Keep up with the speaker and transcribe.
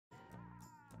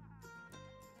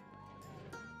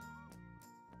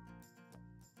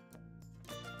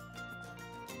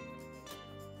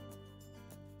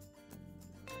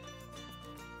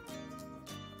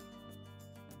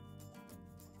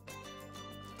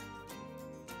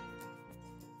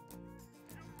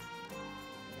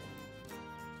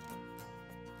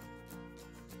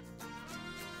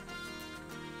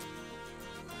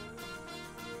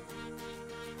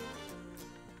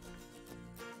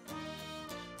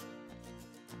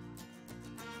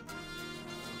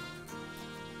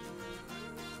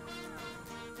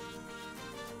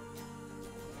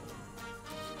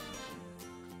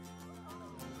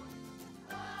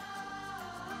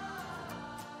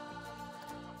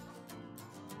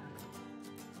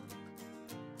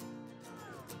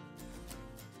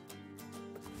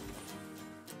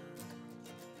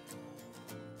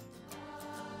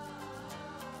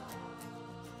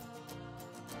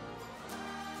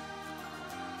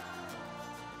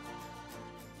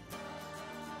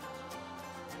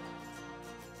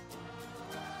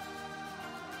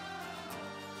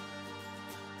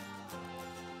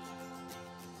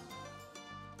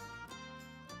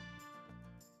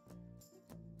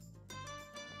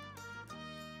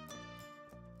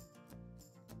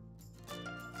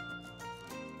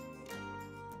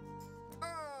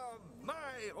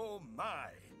My, oh my!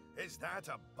 Is that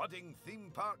a budding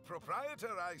theme park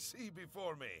proprietor I see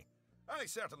before me? I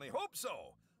certainly hope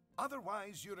so.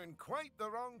 Otherwise, you're in quite the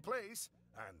wrong place,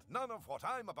 and none of what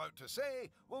I'm about to say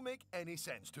will make any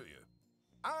sense to you.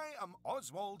 I am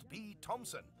Oswald B.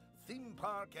 Thompson, theme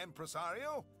park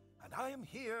impresario, and I am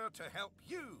here to help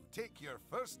you take your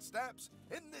first steps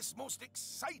in this most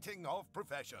exciting of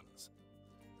professions.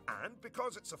 And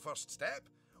because it's a first step,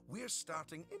 we're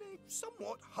starting in a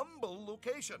somewhat humble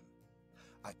location.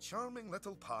 A charming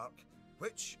little park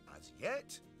which, as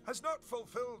yet, has not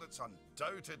fulfilled its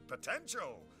undoubted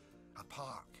potential. A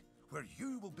park where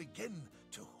you will begin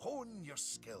to hone your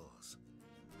skills.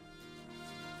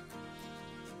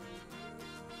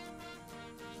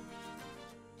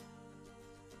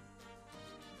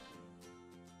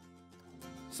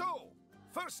 So,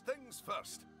 first things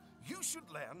first, you should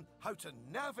learn how to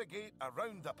navigate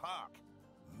around the park.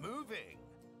 Moving,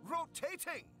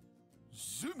 rotating,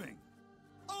 zooming.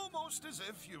 Almost as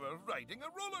if you were riding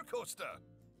a roller coaster.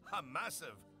 A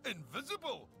massive,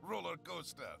 invisible roller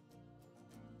coaster.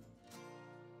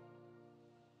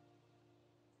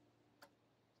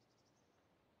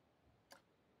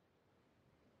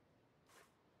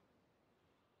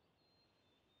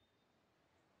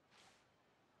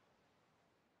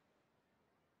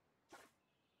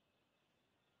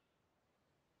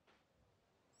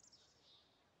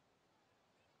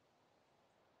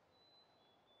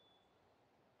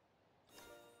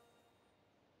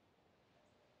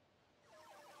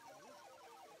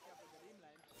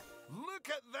 Look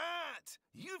at that!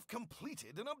 You've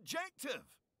completed an objective.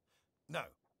 Now,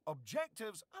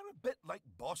 objectives are a bit like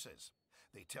bosses.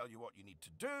 They tell you what you need to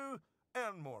do,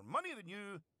 earn more money than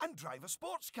you, and drive a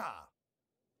sports car.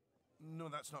 No,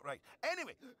 that's not right.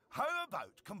 Anyway, how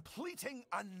about completing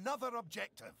another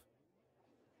objective?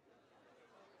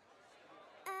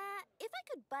 If I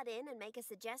could butt in and make a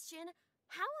suggestion,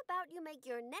 how about you make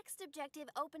your next objective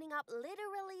opening up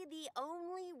literally the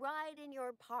only ride in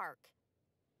your park?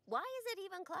 Why is it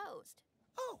even closed?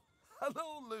 Oh,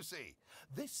 hello, Lucy.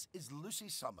 This is Lucy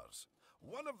Summers,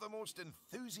 one of the most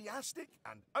enthusiastic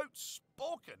and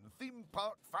outspoken theme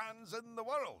park fans in the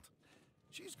world.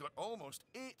 She's got almost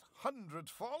 800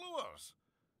 followers.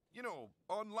 You know,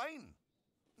 online.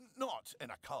 Not in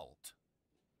a cult.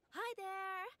 Hi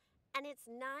there. And it's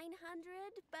 900,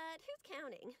 but who's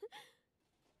counting?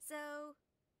 So,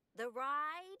 the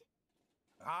ride?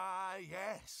 Ah,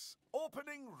 yes.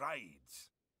 Opening rides.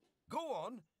 Go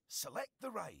on, select the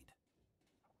ride.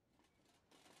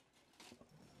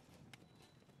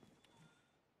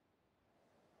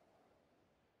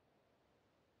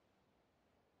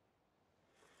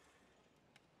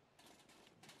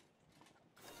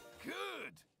 Good.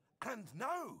 And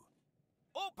now,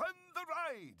 open the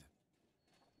ride.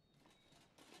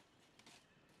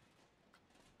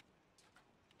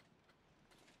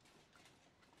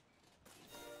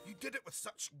 You did it with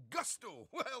such gusto.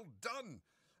 Well done.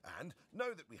 And now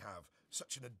that we have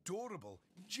such an adorable,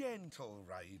 gentle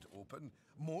ride open,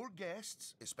 more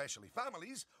guests, especially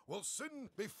families, will soon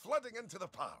be flooding into the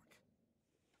park.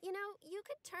 You know, you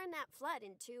could turn that flood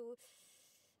into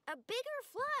a bigger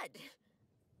flood.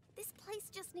 This place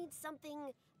just needs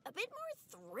something a bit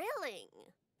more thrilling.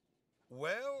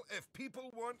 Well, if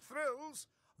people want thrills,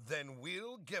 then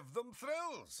we'll give them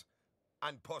thrills.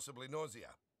 And possibly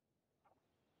nausea.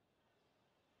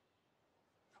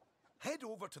 Head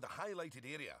over to the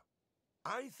highlighted area.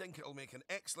 I think it'll make an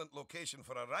excellent location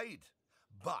for a ride.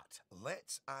 But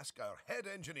let's ask our head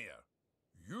engineer.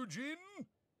 Eugene?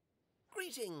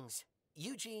 Greetings,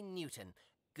 Eugene Newton.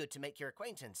 Good to make your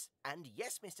acquaintance. And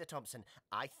yes, Mr. Thompson,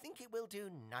 I think it will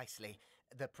do nicely.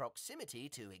 The proximity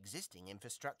to existing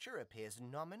infrastructure appears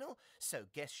nominal, so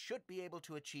guests should be able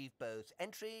to achieve both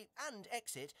entry and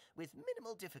exit with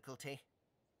minimal difficulty.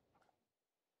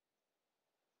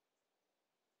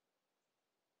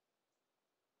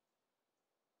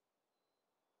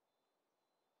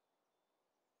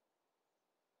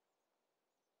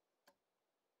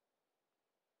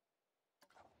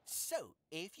 So,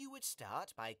 if you would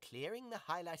start by clearing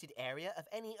the highlighted area of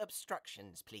any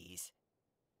obstructions, please.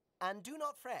 And do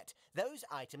not fret, those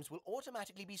items will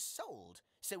automatically be sold,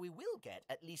 so we will get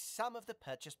at least some of the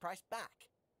purchase price back.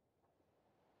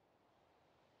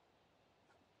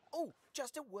 Oh,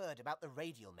 just a word about the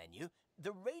radial menu.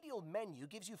 The radial menu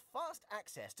gives you fast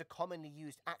access to commonly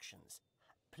used actions.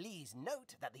 Please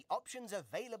note that the options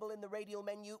available in the radial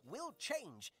menu will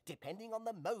change depending on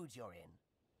the mode you're in.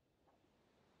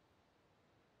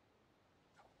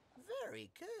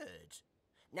 Very good.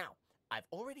 Now, I've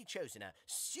already chosen a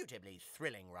suitably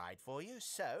thrilling ride for you,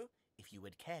 so if you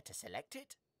would care to select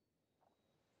it.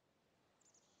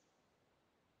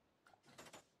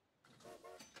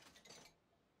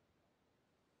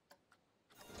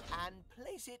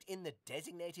 place it in the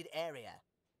designated area.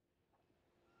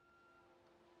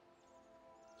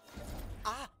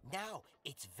 Now,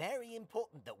 it's very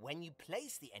important that when you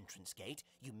place the entrance gate,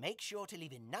 you make sure to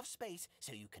leave enough space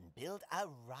so you can build a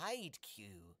ride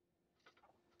queue.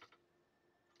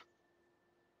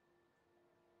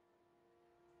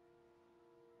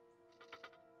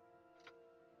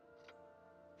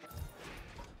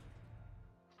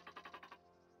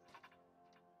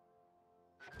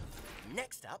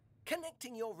 Next up,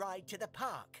 connecting your ride to the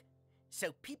park,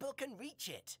 so people can reach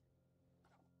it.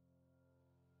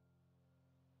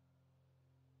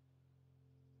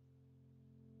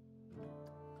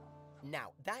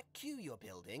 Now, that queue you're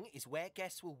building is where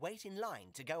guests will wait in line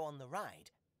to go on the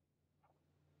ride.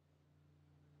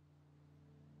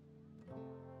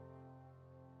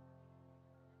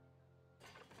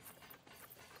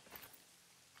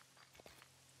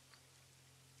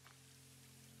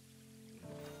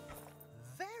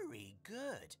 Very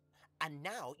good. And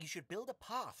now you should build a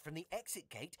path from the exit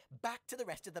gate back to the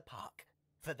rest of the park.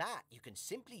 For that, you can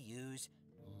simply use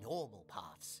normal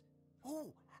paths.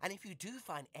 Ooh, and if you do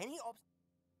find any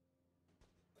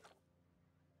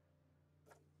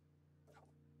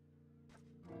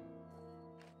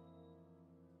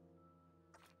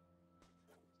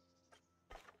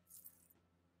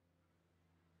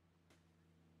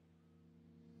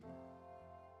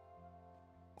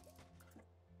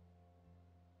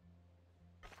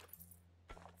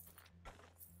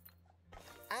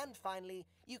And finally,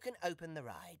 you can open the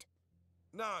ride.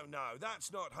 No,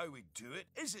 that's not how we do it,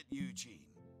 is it, Eugene?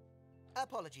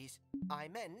 Apologies, I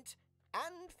meant,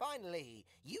 and finally,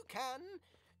 you can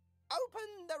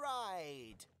open the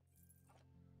ride.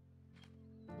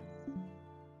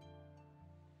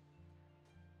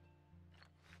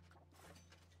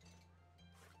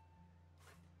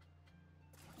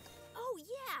 Oh,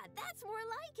 yeah, that's more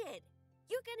like it.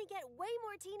 You're gonna get way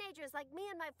more teenagers like me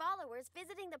and my followers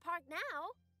visiting the park now.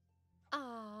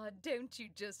 Ah, don't you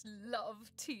just love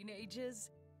teenagers?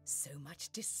 So much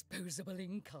disposable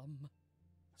income.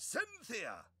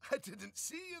 Cynthia! I didn't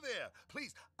see you there.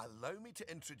 Please, allow me to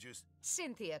introduce...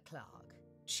 Cynthia Clark,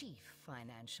 Chief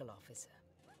Financial Officer.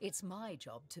 It's my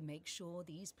job to make sure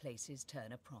these places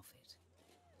turn a profit.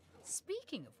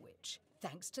 Speaking of which,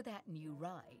 thanks to that new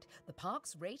ride, the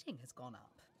park's rating has gone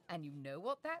up. And you know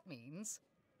what that means?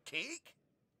 Cake?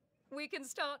 We can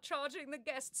start charging the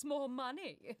guests more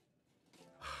money.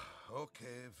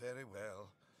 Okay, very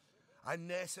well. A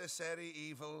necessary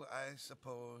evil, I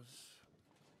suppose.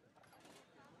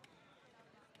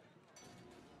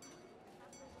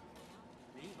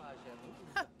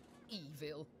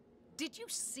 Evil. Did you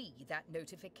see that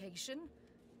notification?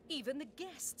 Even the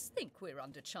guests think we're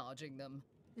undercharging them.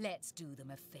 Let's do them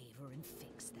a favor and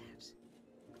fix that.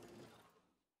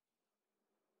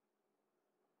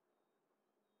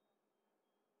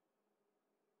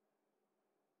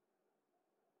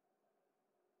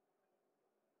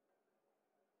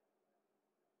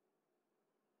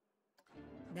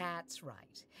 That's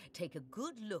right. Take a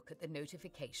good look at the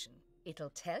notification. It'll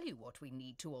tell you what we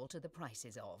need to alter the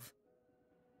prices of.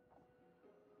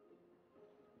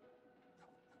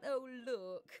 Oh,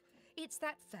 look. It's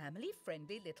that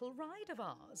family-friendly little ride of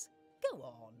ours. Go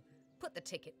on. Put the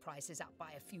ticket prices up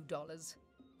by a few dollars.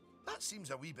 That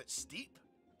seems a wee bit steep.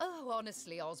 Oh,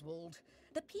 honestly, Oswald,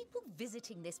 the people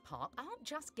visiting this park aren't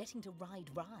just getting to ride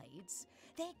rides.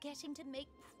 They're getting to make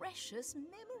precious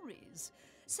memories.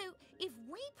 So if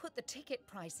we put the ticket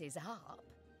prices up,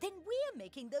 then we're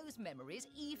making those memories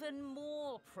even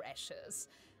more precious,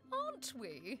 aren't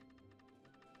we?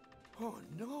 Oh,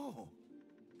 no.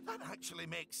 That actually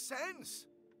makes sense.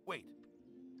 Wait.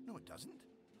 No, it doesn't.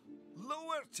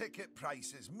 Lower ticket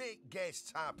prices make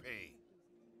guests happy.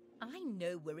 I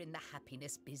know we're in the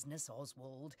happiness business,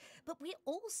 Oswald, but we're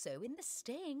also in the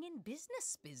staying in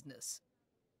business.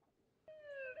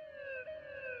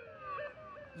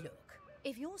 Look,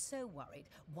 if you're so worried,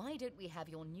 why don't we have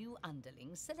your new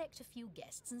underlings select a few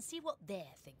guests and see what they're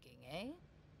thinking, eh?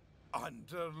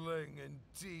 Underling,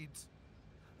 indeed.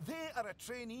 They are a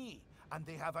trainee, and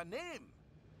they have a name.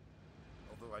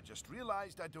 Although I just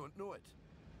realized I don't know it.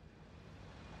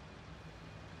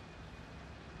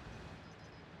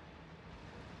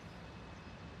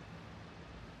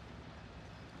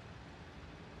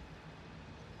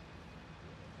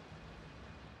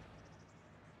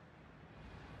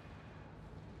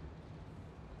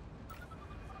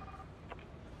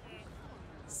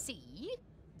 See?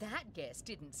 That guest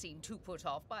didn't seem too put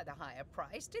off by the higher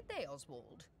price, did they,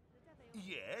 Oswald?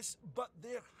 Yes, but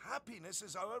their happiness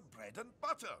is our bread and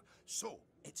butter. So,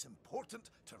 it's important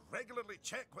to regularly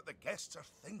check what the guests are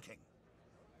thinking.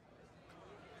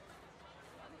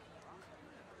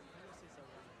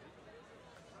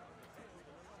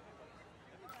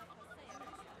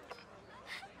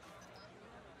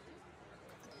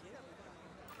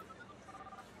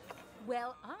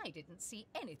 I didn't see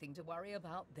anything to worry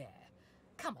about there.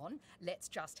 Come on, let's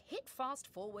just hit fast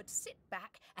forward, sit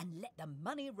back, and let the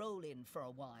money roll in for a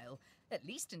while. At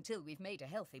least until we've made a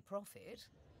healthy profit.